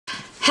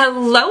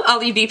Hello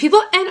all you beauty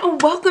people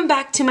and welcome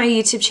back to my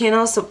YouTube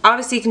channel. So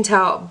obviously you can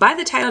tell by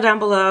the title down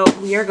below,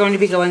 we are going to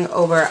be going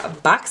over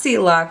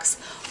BOXYLUXE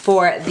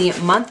for the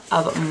month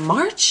of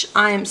March.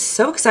 I am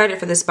so excited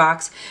for this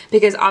box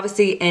because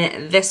obviously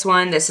in this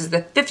one, this is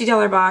the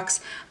 $50 box,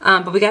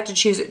 but we got to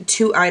choose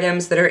 2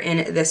 items that are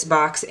in this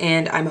box,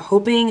 and I'm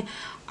hoping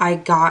I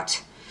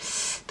got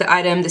the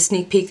item, the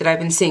sneak peek that I've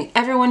been seeing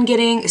everyone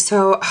getting.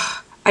 So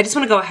I just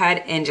want to go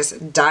ahead and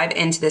just dive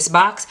into this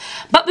box.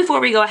 But before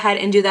we go ahead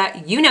and do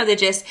that, you know the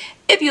gist.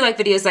 If you like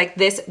videos like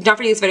this, don't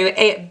forget to give this video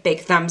a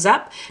big thumbs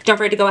up. Don't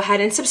forget to go ahead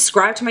and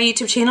subscribe to my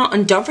YouTube channel.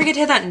 And don't forget to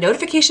hit that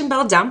notification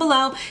bell down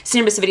below so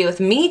you never miss a video with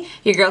me,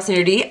 your girl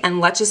Sandra D. And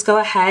let's just go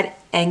ahead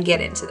and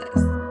get into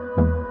this.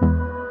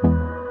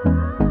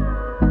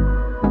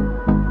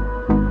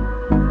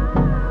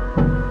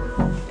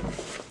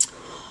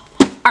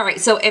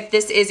 Alright, so if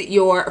this is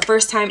your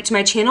first time to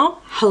my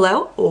channel,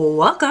 hello,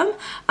 welcome.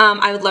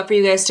 I would love for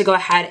you guys to go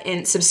ahead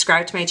and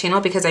subscribe to my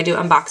channel because I do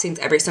unboxings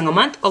every single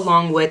month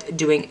along with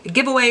doing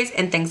giveaways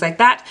and things like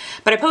that.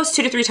 But I post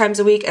 2 to 3 times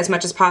a week as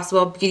much as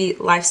possible, beauty,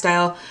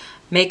 lifestyle,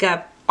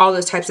 makeup, all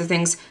those types of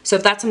things. So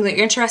if that's something that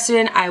you're interested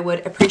in, I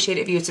would appreciate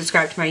it if you would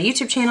subscribe to my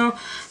YouTube channel.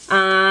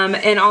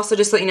 And also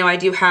just to let you know, I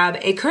do have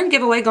a current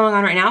giveaway going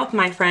on right now with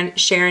my friend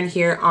Sharon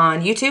here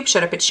on YouTube.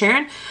 Shut Up It's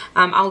Sharon.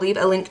 I'll leave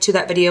a link to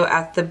that video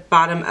at the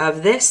bottom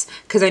of this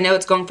because I know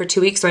it's going for 2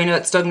 weeks, so I know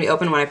it's still going to be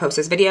open when I post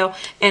this video.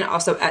 And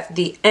also at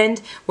the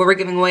end where we're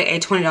giving away a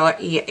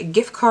 $20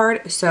 gift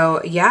card.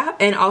 So yeah,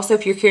 and also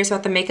if you're curious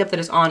about the makeup that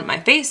is on my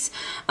face,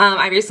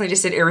 I recently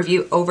just did a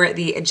review over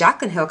the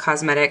Jaclyn Hill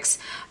Cosmetics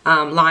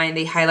line,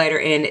 the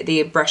highlighter and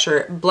the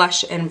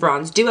blush and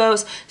bronze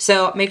duos.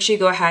 So make sure you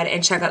go ahead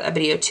and check out that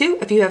video too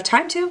if you have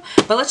time to.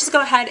 But let's just go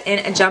ahead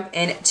and jump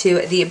into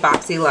the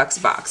BOXYLUXE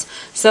box.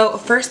 So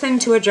first thing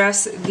to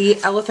address the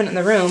elephant in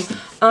the room,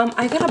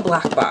 I got a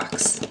black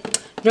box.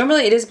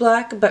 Normally it is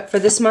black, but for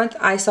this month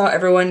I saw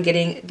everyone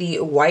getting the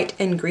white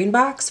and green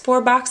box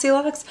for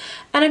BOXYLUXE,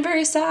 and I'm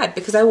very sad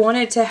because I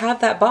wanted to have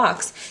that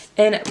box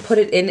and put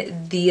it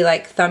in the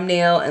like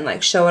thumbnail and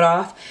like show it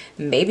off.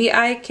 Maybe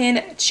I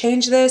can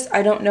change this.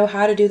 I don't know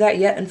how to do that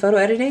yet in photo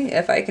editing.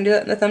 If I can do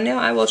that in the thumbnail,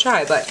 I will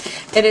try, but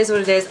it is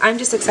what it is. I'm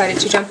just excited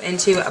to jump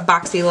into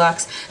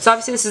BOXYLUXE. So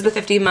obviously this is the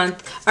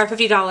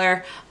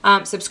 $50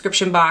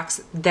 subscription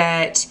box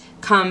that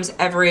comes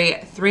every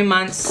 3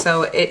 months.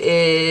 So it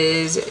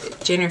is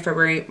January,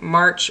 February,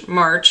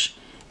 March,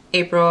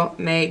 April,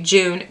 May,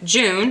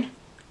 June,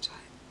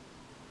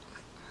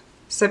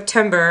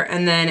 September,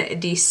 and then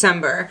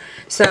December.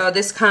 So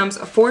this comes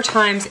 4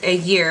 times a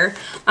year.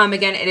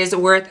 Again, it is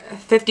worth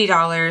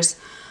 $50.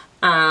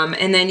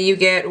 And then you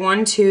get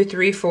 1, 2,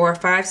 3, 4,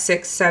 5,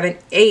 6, 7,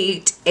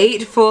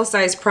 8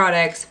 full-size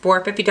products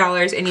for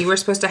 $50, and you were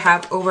supposed to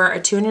have over a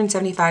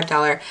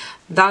 $275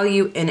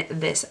 value in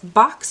this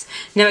box.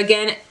 Now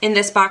again, in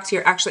this box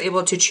you're actually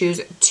able to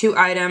choose 2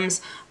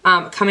 items.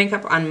 Coming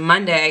up on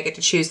Monday I get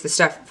to choose the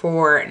stuff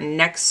for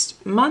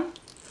next month,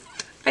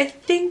 I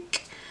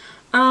think.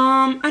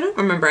 I don't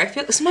remember. I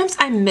feel sometimes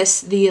I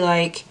miss the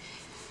like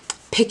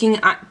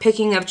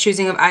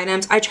choosing of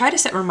items. I try to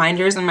set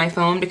reminders on my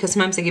phone because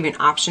sometimes they give you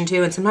an option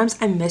to, and sometimes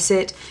I miss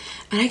it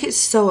and I get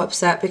so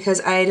upset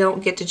because I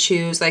don't get to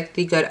choose like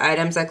the good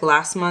items. Like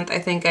last month I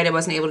think I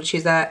wasn't able to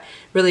choose that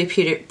really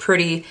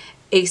pretty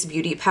Ace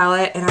Beauty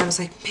palette, and I was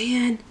like,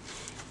 man,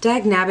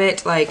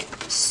 dagnabbit, like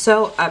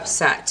so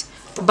upset.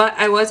 But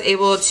I was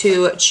able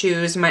to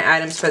choose my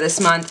items for this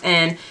month,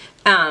 and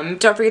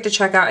don't forget to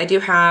check out, I do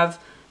have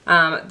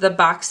the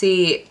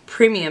Boxy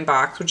premium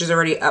box, which is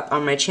already up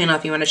on my channel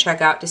if you want to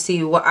check out to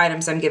see what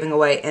items I'm giving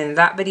away in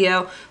that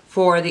video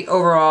for the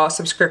overall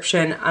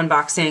subscription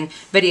unboxing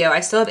video.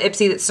 I still have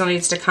Ipsy that still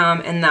needs to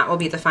come, and that will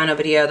be the final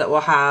video that will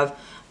have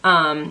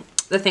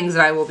the things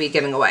that I will be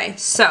giving away.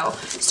 So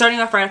starting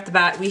off right off the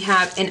bat, we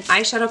have an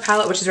eyeshadow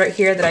palette, which is right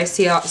here, that I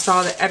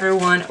saw that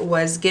everyone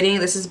was getting.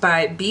 This is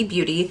by B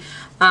Beauty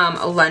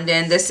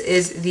London. This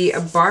is the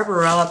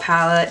Barbarella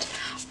palette.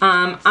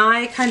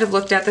 I kind of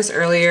looked at this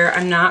earlier.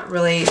 I'm not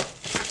really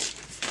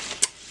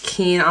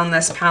keen on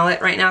this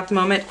palette right now at the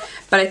moment,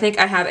 but I think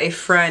I have a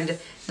friend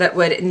that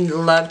would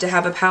love to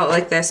have a palette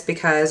like this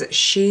because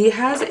she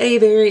has a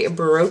very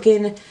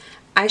broken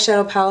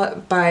eyeshadow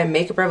palette by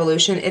Makeup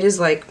Revolution. It is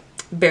like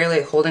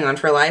barely holding on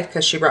for life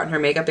because she brought in her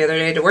makeup the other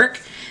day to work,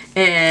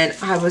 and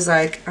I was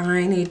like,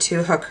 I need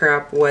to hook her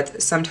up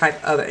with some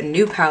type of a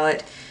new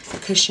palette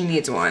because she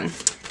needs one.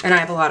 And I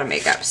have a lot of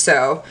makeup,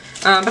 so,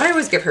 but I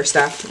always give her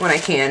stuff when I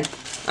can,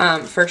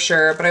 for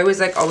sure, but I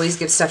always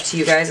give stuff to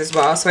you guys as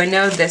well, so I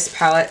know this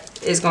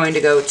palette is going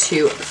to go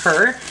to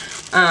her,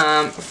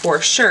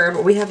 for sure,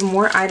 but we have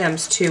more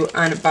items to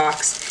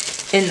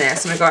unbox in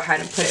this. I'm going to go ahead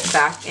and put it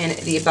back in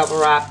the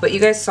bubble wrap, but you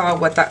guys saw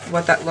what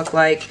that looked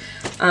like.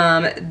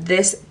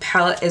 This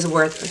palette is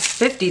worth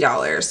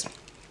 $50.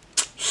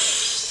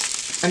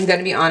 I'm going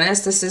to be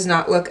honest, this does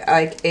not look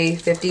like a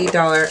 $50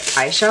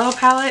 eyeshadow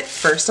palette,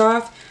 first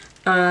off.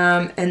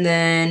 And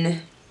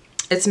then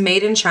it's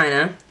made in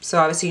China, so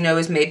obviously you know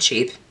it's made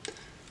cheap.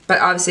 but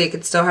obviously it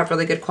could still have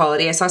really good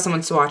quality. I saw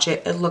someone swatch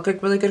it. It looked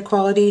like really good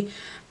quality,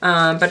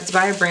 but it's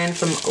by a brand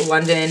from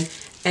London.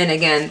 And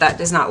again, that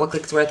does not look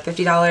like it's worth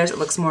 $50. It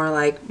looks more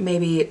like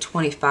maybe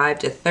 $25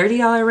 to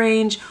 $30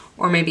 range,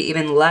 or maybe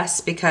even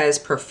less, because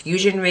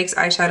Profusion makes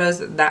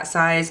eyeshadows that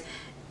size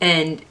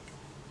and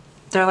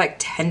they're like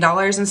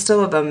 $10 and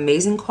still of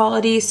amazing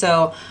quality.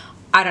 So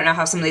I don't know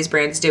how some of these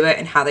brands do it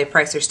and how they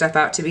price their stuff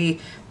out to be,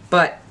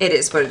 but it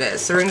is what it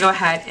is. So we're gonna go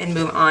ahead and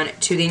move on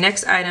to the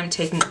next item,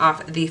 taking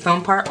off the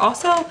foam part.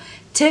 Also,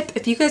 tip,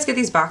 if you guys get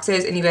these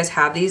boxes and you guys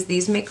have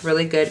these make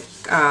really good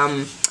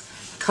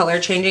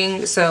color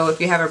changing. So if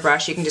you have a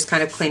brush, you can just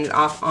kind of clean it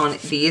off on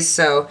these.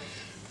 So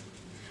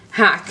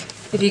hack,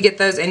 if you get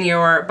those in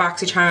your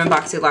BOXYCHARM and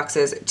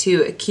BOXYLUXEs,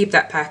 to keep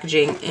that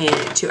packaging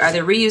and to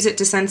either reuse it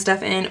to send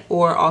stuff in,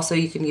 or also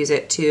you can use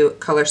it to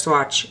color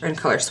swatch and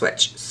color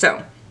switch.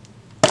 So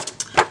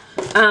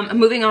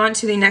moving on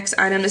to the next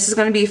item. This is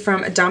going to be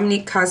from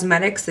Dominique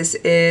Cosmetics. This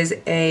is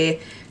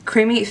a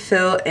creamy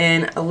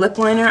fill-in lip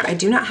liner. I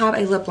do not have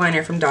a lip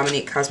liner from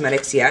Dominique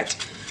Cosmetics yet.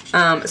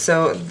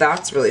 So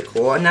that's really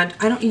cool. And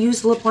I don't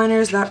use lip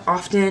liners that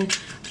often,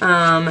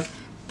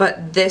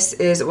 but this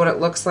is what it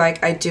looks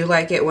like. I do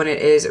like it when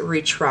it is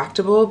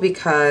retractable,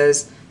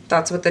 because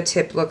that's what the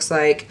tip looks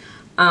like.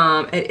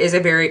 It is a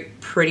very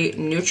pretty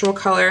neutral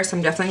color, so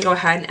I'm definitely going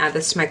to go ahead and add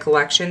this to my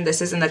collection.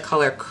 This is in the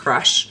color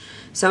Crush.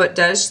 So it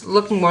does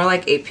look more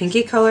like a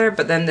pinky color,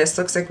 but then this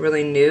looks like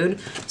really nude.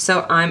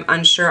 So I'm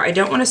unsure. I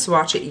don't want to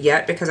swatch it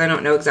yet because I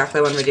don't know exactly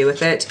what I'm going to do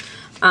with it.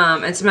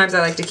 And sometimes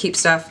I like to keep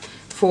stuff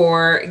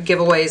for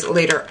giveaways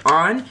later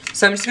on.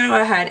 So I'm just going to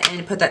go ahead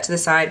and put that to the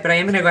side, but I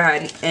am going to go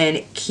ahead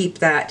and keep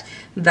that.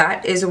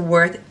 That is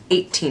worth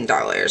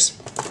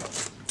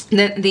 $18.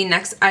 Then the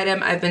next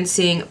item I've been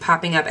seeing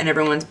popping up in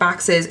everyone's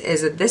boxes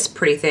is this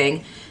pretty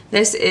thing.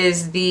 This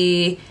is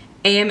the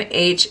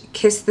AMH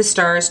Kiss the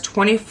Stars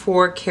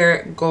 24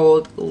 karat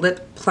gold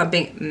lip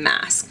plumping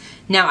mask.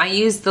 Now I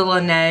use the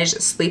Laneige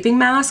sleeping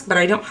mask, but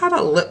I don't have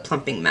a lip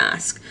plumping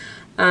mask.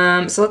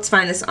 So let's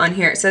find this on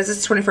here. It says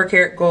it's 24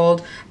 karat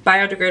gold,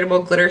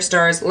 biodegradable glitter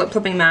stars, lip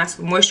plumping mask,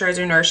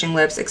 moisturizer, nourishing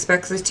lips,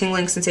 expects a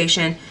tingling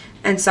sensation,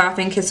 and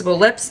softening kissable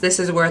lips. This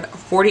is worth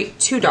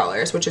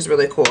 $42, which is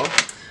really cool.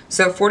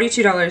 So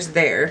 $42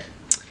 there.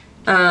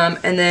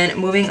 And then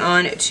moving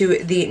on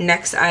to the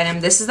next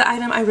item. This is the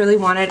item I really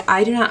wanted.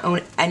 I do not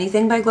own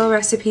anything by Glow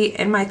Recipe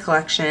in my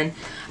collection.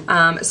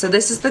 So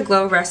this is the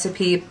Glow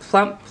Recipe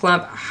Plump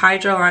Plump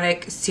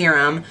Hyaluronic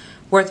Serum,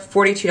 worth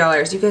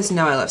 $42. You guys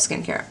know I love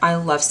skincare. I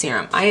love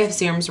serum. I have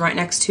serums right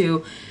next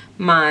to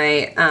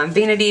my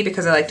vanity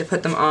because I like to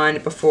put them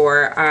on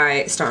before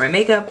I start my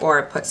makeup, or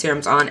I put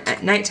serums on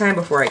at nighttime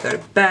before I go to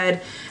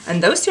bed.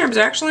 And those serums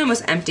are actually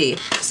almost empty.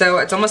 So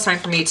it's almost time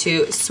for me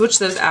to switch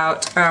those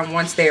out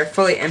once they are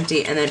fully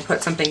empty and then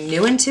put something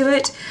new into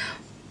it.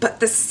 But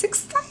this is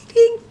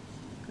exciting.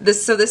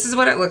 So this is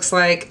what it looks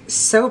like.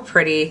 So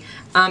pretty.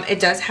 It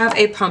does have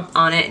a pump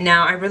on it.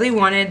 Now I really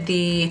wanted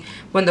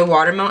when the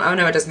watermelon, oh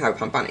no, it doesn't have a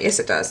pump on it. Yes,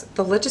 it does.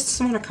 The lid just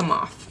doesn't want to come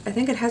off. I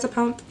think it has a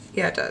pump.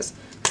 Yeah, it does.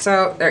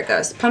 So there it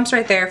goes. Pump's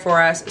right there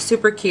for us.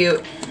 Super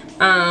cute.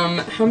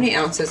 How many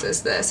ounces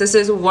is this? This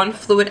is 1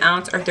 fluid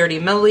ounce, or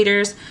 30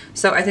 milliliters.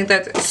 So I think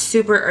that's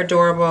super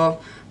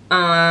adorable.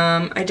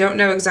 I don't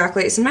know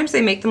exactly. Sometimes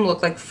they make them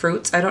look like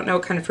fruits. I don't know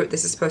what kind of fruit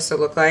this is supposed to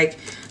look like,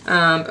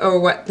 or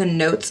what the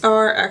notes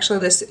are. Actually,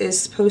 this is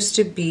supposed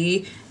to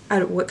be,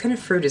 what kind of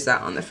fruit is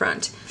that on the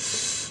front?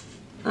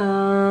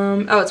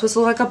 Oh, it's supposed to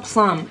look like a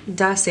plum.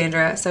 Duh,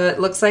 Sandra. So it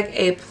looks like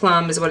a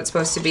plum is what it's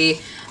supposed to be.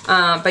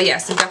 But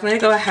yes, I'm definitely going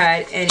to go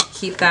ahead and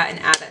keep that and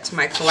add that to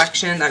my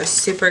collection. That is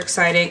super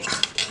exciting.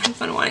 I've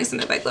been wanting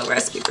something by Glow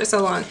Recipe for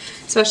so long,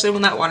 especially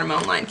when that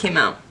watermelon line came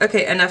out.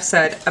 Okay, enough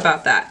said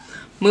about that.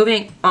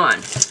 Moving on.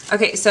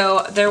 Okay,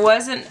 so there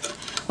wasn't,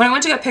 when I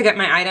went to go pick up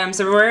my items,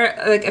 there were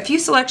like a few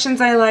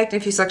selections I liked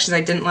and a few selections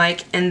I didn't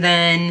like, and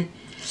then,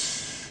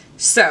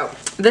 so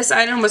this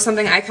item was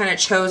something I kind of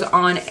chose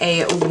on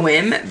a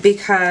whim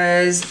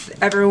because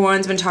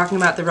everyone's been talking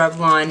about the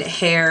Revlon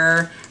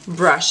hair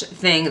brush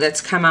thing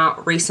that's come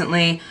out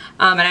recently,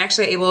 and I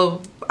actually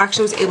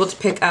was able to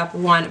pick up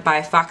one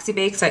by Foxy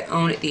Bakes. I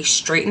own the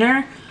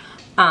straightener,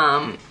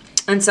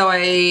 and so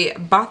I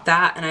bought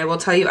that, and I will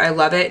tell you I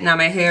love it. Now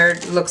my hair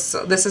looks,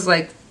 this is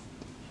like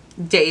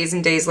days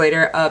and days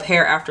later of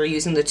hair after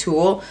using the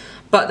tool,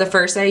 but the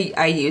first day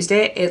I used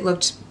it, it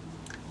looked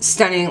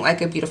stunning,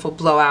 like a beautiful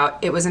blowout.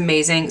 It was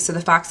amazing. So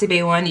the Foxy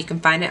Bay one, you can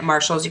find it at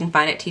Marshall's, you can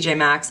find it at TJ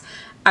Maxx.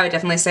 I would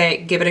definitely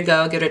say give it a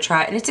go, give it a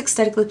try, and it's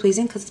aesthetically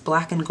pleasing because it's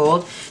black and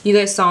gold. You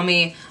guys saw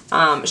me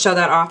show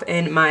that off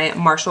in my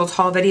Marshall's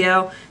haul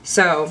video.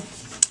 So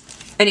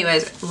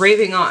anyways,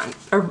 raving on,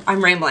 or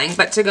I'm rambling,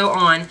 but to go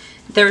on,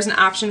 there was an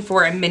option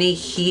for a mini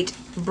heat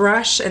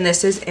brush, and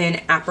this is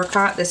in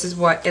apricot. This is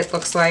what it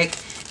looks like.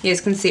 You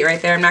guys can see it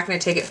right there. I'm not going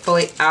to take it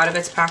fully out of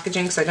its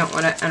packaging because I don't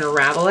want to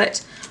unravel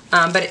it.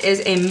 But it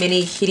is a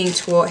mini heating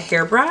tool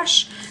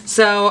hairbrush.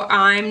 So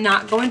I'm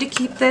not going to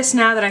keep this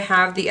now that I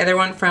have the other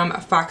one from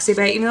Foxy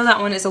Bay, even though that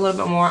one is a little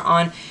bit more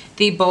on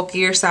the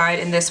bulkier side,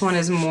 and this one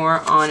is more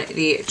on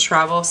the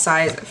travel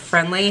size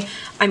friendly.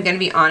 I'm gonna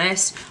be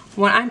honest,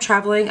 when I'm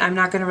traveling, I'm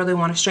not gonna really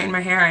want to straighten my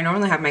hair. I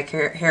normally have my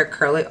hair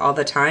curly all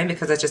the time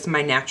because that's just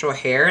my natural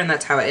hair and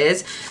that's how it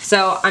is.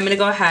 So I'm gonna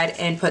go ahead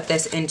and put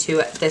this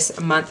into this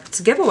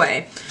month's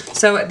giveaway.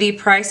 So the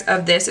price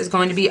of this is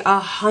going to be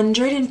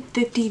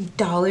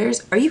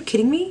 $150. Are you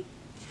kidding me?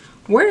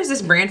 Where is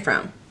this brand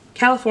from?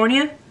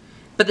 California?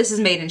 But this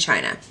is made in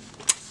China.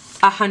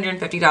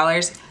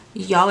 $150.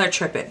 Y'all are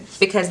tripping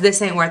because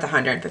this ain't worth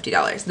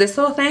 $150. This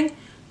little thing,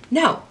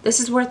 no, this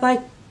is worth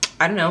like,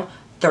 I don't know,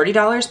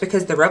 $30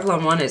 because the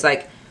Revlon one is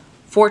like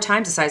 4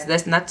 times the size of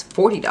this, and that's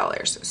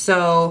 $40.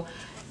 So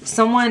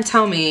someone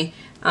tell me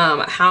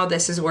how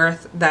this is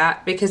worth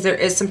that, because there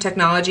is some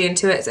technology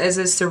into it. It says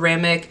it's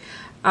ceramic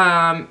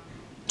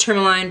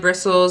trim-line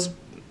bristles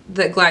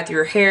that glide through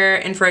your hair,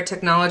 infrared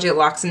technology that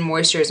locks in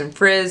moistures and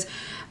frizz,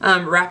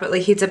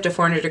 rapidly heats up to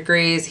 400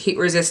 degrees, heat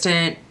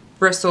resistant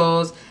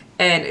bristles,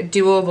 and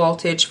dual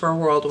voltage for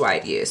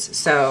worldwide use.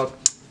 So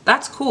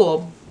that's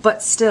cool,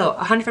 but still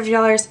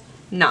 $150?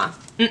 Nah.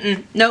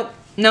 Nope,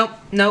 nope,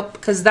 nope,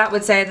 because that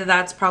would say that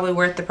that's probably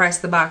worth the price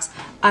of the box.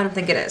 I don't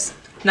think it is.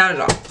 Not at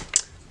all.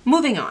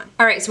 Moving on.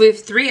 All right, so we have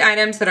 3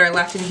 items that are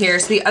left in here.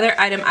 So the other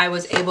item I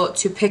was able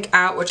to pick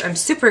out, which I'm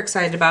super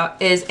excited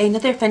about, is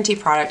another Fenty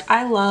product.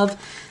 I love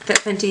that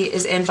Fenty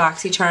is in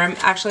BOXYCHARM.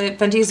 Actually,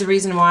 Fenty is the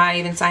reason why I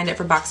even signed up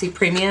for Boxy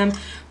Premium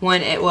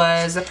when it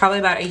was probably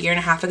about a year and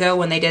a half ago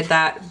when they did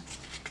that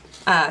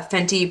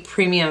Fenty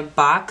Premium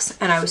box,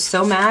 and I was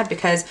so mad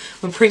because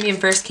when Premium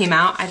first came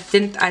out, I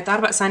thought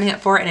about signing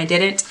up for it and I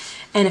didn't,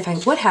 and if I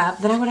would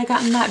have, then I would have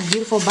gotten that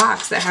beautiful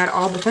box that had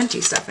all the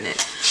Fenty stuff in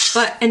it.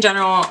 But in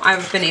general,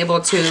 I've been able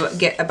to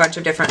get a bunch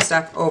of different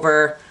stuff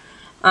over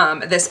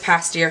this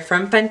past year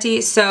from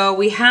Fenty. So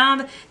we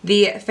have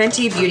the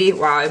Fenty Beauty,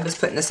 wow, I was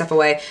putting this stuff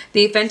away,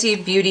 the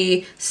Fenty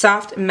Beauty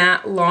Soft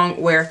Matte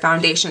Long Wear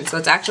Foundation. So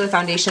it's actually a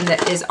foundation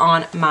that is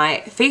on my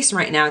face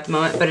right now at the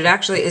moment, but it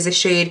actually is a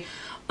shade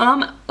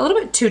a little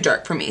bit too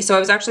dark for me. So I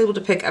was actually able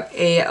to pick up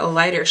a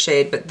lighter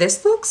shade, but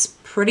this looks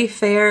pretty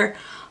fair,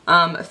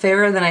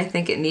 fairer than I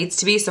think it needs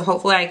to be. So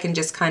hopefully I can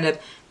just kind of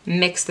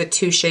mix the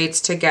 2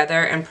 shades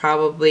together and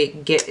probably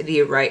get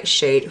the right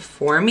shade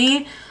for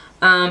me.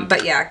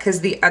 But yeah, because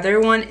the other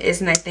one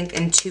isn't, I think,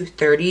 in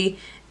 230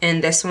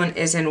 and this one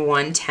is in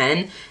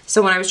 110.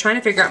 So when I was trying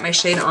to figure out my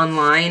shade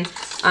online,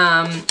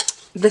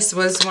 this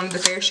was one of the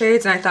fair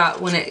shades, and I thought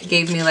when it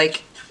gave me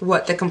like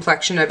what the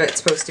complexion of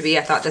it's supposed to be,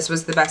 I thought this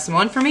was the best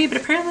one for me, but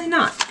apparently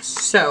not.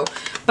 So,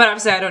 but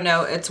obviously I don't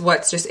know, it's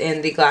what's just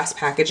in the glass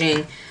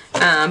packaging,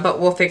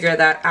 but we'll figure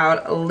that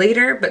out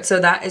later. But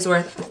so that is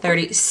worth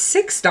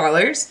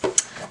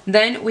 $36.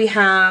 Then we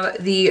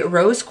have the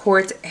Rose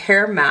Quartz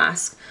Hair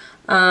Mask.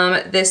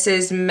 This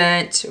is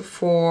meant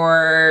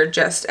for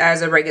just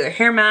as a regular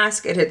hair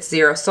mask. It hits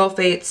 0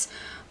 sulfates,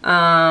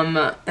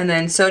 and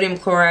then sodium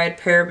chloride,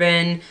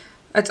 paraben.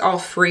 It's all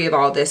free of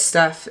all this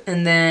stuff.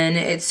 And then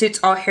it suits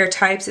all hair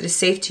types. It is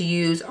safe to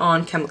use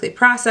on chemically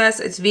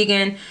processed. It's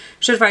vegan,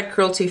 certified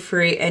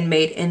cruelty-free, and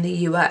made in the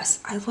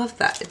US. I love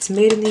that. It's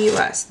made in the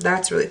US.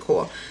 That's really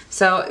cool.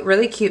 So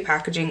really cute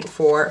packaging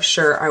for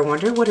sure. I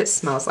wonder what it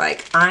smells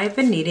like. I've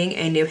been needing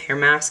a new hair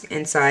mask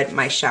inside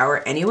my shower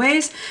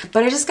anyways,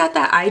 but I just got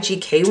that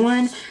IGK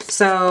one.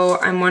 So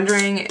I'm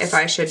wondering if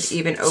I should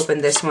even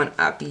open this one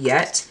up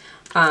yet,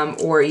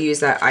 or use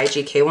that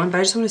IGK one, but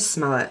I just want to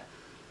smell it.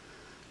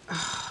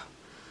 Oh,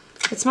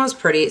 it smells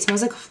pretty. It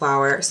smells like a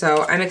flower.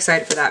 So I'm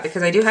excited for that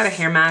because I do have a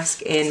hair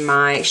mask in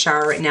my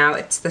shower right now.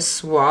 It's the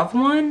Suave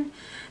one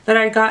that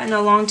I gotten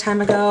a long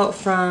time ago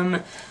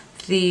from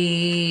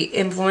the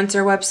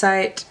influencer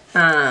website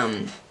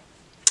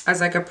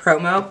as like a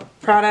promo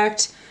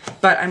product,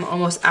 but I'm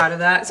almost out of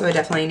that, so I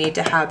definitely need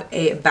to have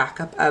a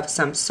backup of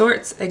some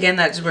sorts. Again,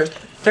 that is worth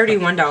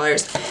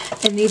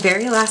 $31. And the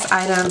very last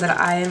item that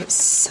I am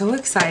so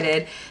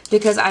excited,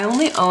 because I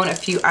only own a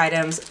few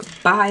items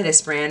by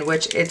this brand,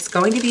 which it's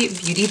going to be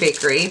Beauty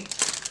Bakery.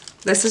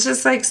 This is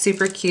just like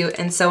super cute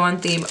and so on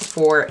theme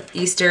for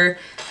Easter.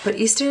 But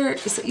Easter,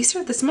 is it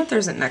Easter this month or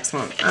is it next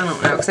month? I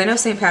don't know, because I know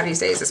St. Patty's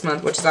Day is this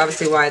month, which is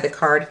obviously why the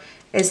card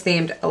is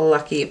themed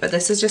Lucky. But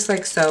this is just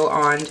like so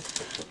on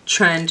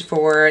trend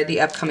for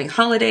the upcoming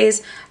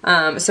holidays.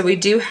 So we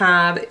do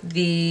have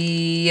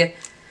the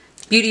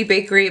Beauty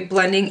Bakery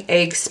blending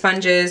egg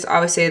sponges.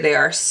 Obviously they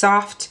are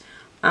soft.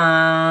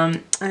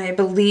 And I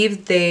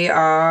believe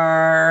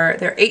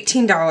they're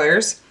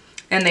 $18.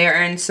 And they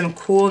are in some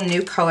cool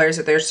new colors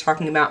that they're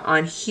talking about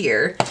on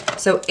here.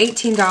 So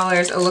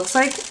 $18. It looks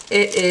like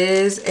it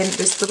is in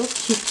this little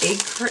cute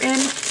egg carton.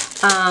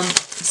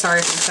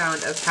 Sorry for the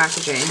sound of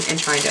packaging and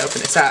trying to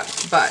open this up,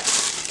 but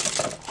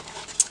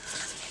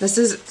this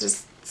is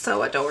just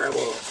so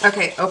adorable.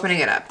 Okay,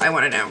 opening it up. I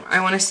want to know. I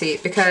want to see,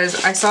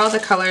 because I saw the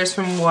colors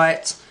from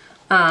what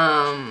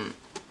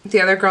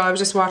the other girl I was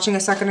just watching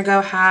a second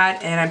ago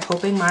had, and I'm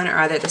hoping mine are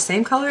either the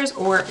same colors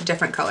or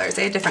different colors.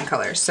 They had different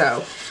colors,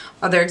 so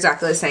they're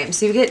exactly the same.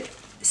 So you get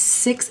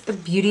 6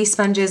 beauty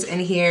sponges in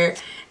here,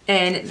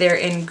 and they're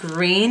in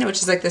green,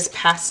 which is like this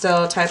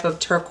pastel type of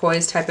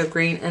turquoise type of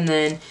green, and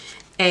then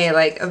a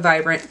like a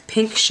vibrant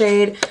pink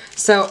shade.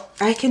 So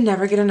I can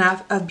never get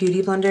enough of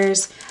beauty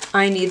blenders.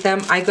 I need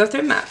them. I go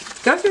through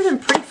them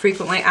pretty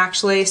frequently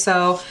actually.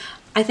 So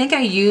I think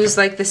I use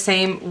like the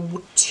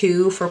same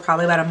 2 for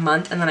probably about a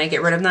month, and then I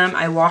get rid of them.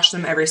 I wash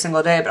them every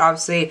single day, but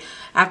obviously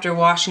after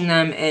washing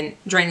them and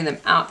draining them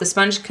out, the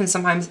sponge can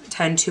sometimes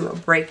tend to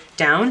break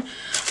down.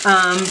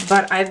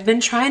 But I've been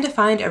trying to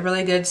find a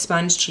really good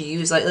sponge to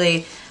use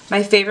lately.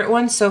 My favorite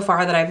one so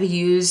far that I've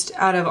used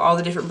out of all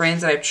the different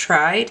brands that I've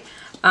tried,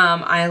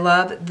 I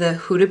love the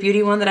Huda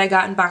Beauty one that I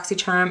got in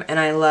BOXYCHARM, and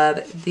I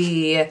love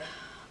the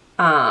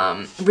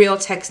Real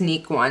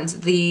Technique ones,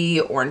 the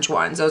orange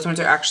ones. Those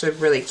ones are actually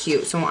really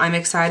cute. So I'm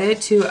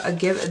excited to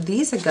give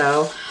these a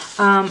go.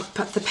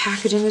 But the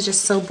packaging is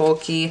just so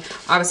bulky.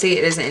 Obviously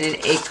it is in an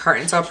 8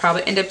 carton, so I'll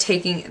probably end up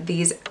taking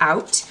these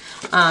out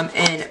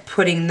and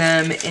putting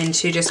them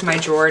into just my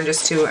drawer and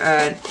just to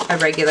a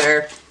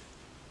regular,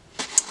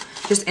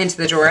 just into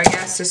the drawer, I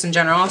guess, just in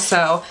general.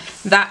 So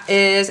that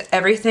is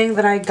everything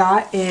that I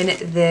got in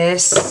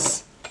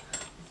this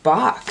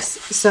box.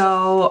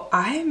 So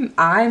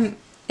I'm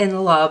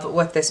in love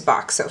with this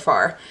box so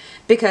far,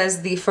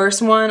 because the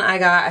first one I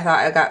thought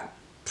I got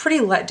pretty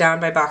let down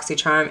by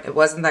BOXYCHARM. It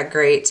wasn't that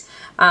great.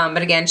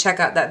 But again,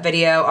 check out that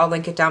video. I'll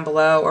link it down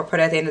below or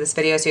put it at the end of this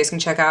video so you guys can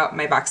check out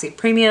my Boxy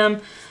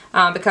Premium,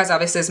 because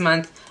obviously this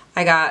month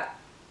I got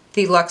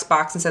the Luxe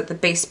box instead of the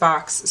base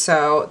box.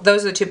 So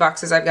those are the 2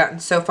 boxes I've gotten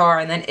so far,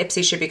 and then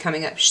Ipsy should be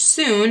coming up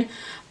soon.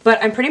 But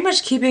I'm pretty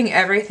much keeping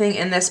everything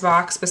in this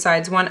box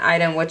besides one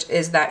item, which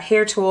is that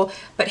hair tool.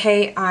 But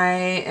hey, I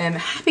am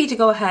happy to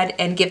go ahead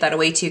and give that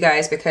away to you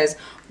guys because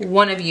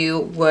one of you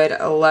would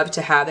love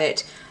to have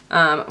it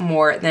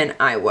more than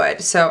I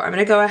would. So I'm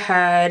gonna go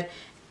ahead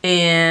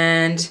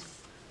and,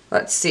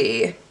 let's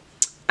see,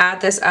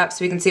 add this up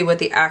so we can see what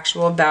the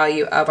actual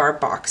value of our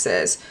box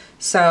is.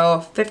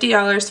 So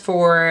 $50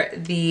 for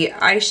the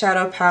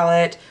eyeshadow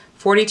palette,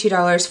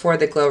 $42 for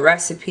the Glow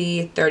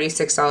Recipe,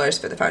 $36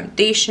 for the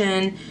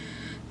foundation,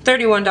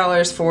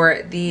 $31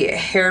 for the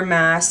hair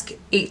mask,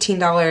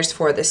 $18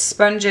 for the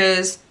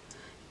sponges,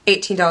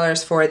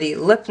 $18 for the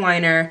lip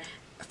liner,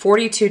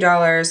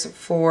 $42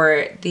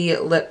 for the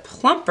lip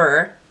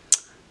plumper,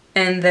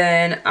 and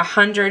then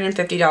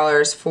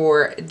 $150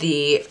 for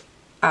the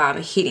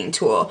heating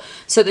tool.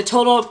 So the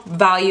total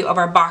value of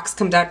our box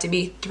comes out to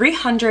be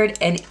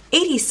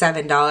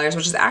 $387,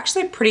 which is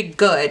actually pretty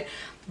good,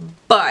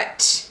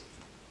 but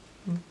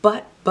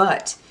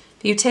if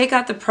you take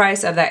out the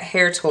price of that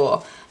hair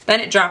tool, then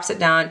it drops it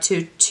down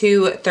to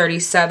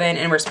 $237,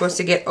 and we're supposed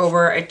to get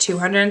over a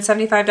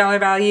 $275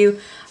 value,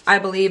 I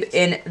believe,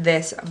 in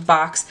this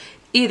box.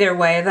 Either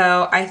way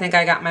though, I think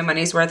I got my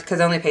money's worth because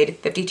I only paid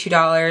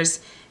 $52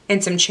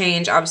 and some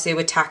change, obviously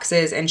with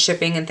taxes and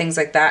shipping and things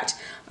like that,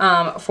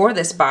 for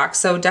this box.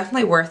 So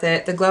definitely worth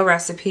it. The Glow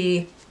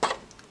Recipe,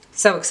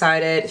 so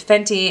excited.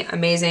 Fenty,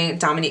 amazing.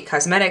 Dominique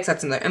Cosmetics,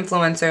 that's another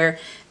influencer.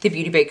 The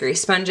Beauty Bakery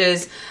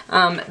sponges.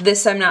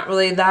 This I'm not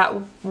really that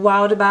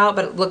wowed about,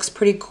 but it looks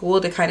pretty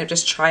cool to kind of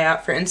just try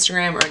out for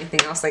Instagram or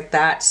anything else like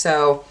that.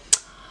 So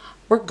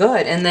we're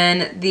good. And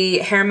then the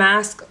hair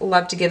mask,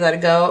 love to give that a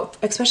go,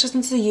 especially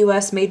since it's a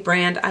US made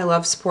brand. I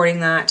love supporting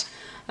that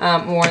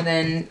more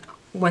than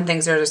when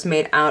things are just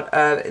made out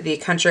of the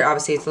country.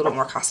 Obviously it's a little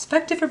more cost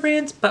effective for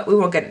brands, but we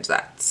won't get into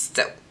that.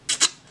 So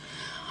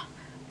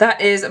that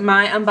is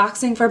my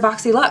unboxing for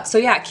BOXYLUXE. So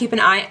yeah, keep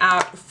an eye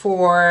out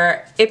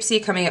for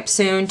Ipsy coming up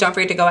soon. Don't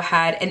forget to go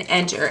ahead and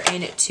enter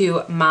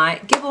into my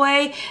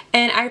giveaway.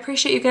 And I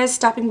appreciate you guys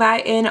stopping by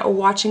and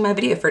watching my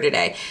video for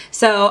today.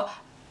 So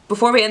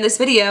before we end this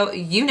video,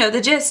 you know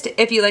the gist.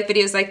 If you like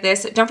videos like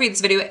this, don't forget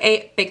this video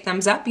a big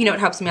thumbs up. You know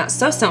it helps me out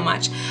so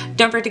much.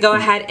 Don't forget to go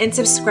ahead and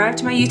subscribe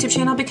to my YouTube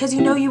channel because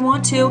you know you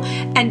want to.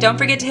 And don't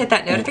forget to hit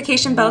that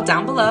notification bell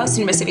down below so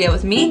you don't miss a video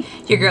with me,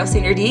 your girl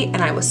Sandra D,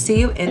 and I will see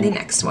you in the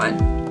next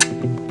one.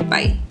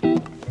 Bye.